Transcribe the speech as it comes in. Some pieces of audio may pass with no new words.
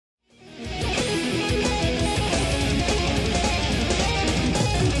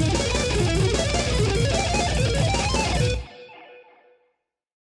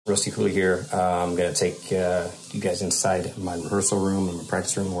Rusty Cooley here. I'm gonna take you guys inside my rehearsal room and my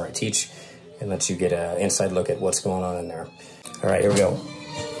practice room where I teach and let you get an inside look at what's going on in there. All right, here we go.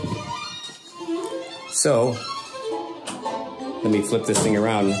 So, let me flip this thing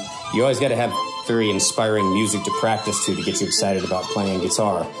around. You always gotta have very inspiring music to practice to get you excited about playing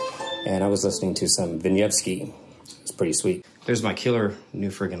guitar. And I was listening to some Vinyevsky. It's pretty sweet. There's my killer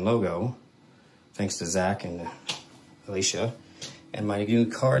new friggin' logo. Thanks to Zach and Alicia. And my new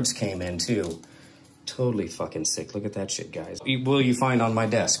cards came in too. Totally fucking sick. Look at that shit, guys. What will you find on my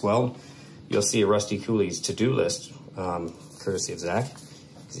desk? Well, you'll see a Rusty Cooley's to-do list, courtesy of Zach,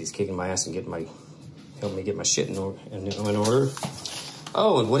 because he's kicking my ass and helping me get my shit in order.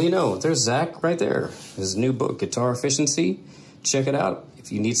 Oh, and what do you know? There's Zach right there. His new book, Guitar Efficiency. Check it out.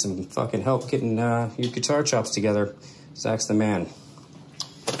 If you need some fucking help getting your guitar chops together, Zach's the man.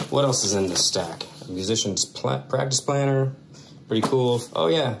 What else is in this stack? A musician's practice planner. Pretty cool. Oh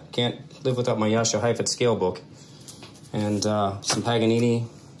yeah, can't live without my Yasha Heifetz scale book. And some Paganini.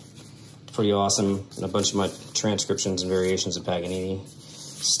 Pretty awesome. And a bunch of my transcriptions and variations of Paganini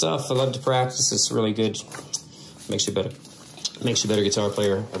stuff. I love to practice. It's really good. Makes you a better guitar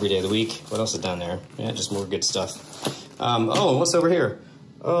player every day of the week. What else is down there? Yeah, just more good stuff. Oh, what's over here?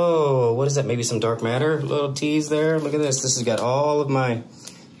 Oh, what is that? Maybe some dark matter? Little tease there. Look at this. This has got all of my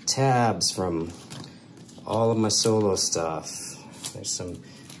tabs from all of my solo stuff. There's some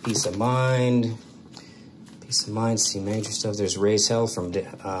Peace of Mind, C major stuff. There's Raise Hell from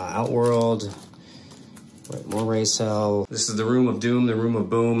Outworld. Right, more Raise Hell. This is the Room of Doom, the Room of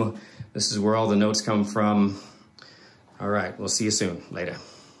Boom. This is where all the notes come from. All right, we'll see you soon. Later.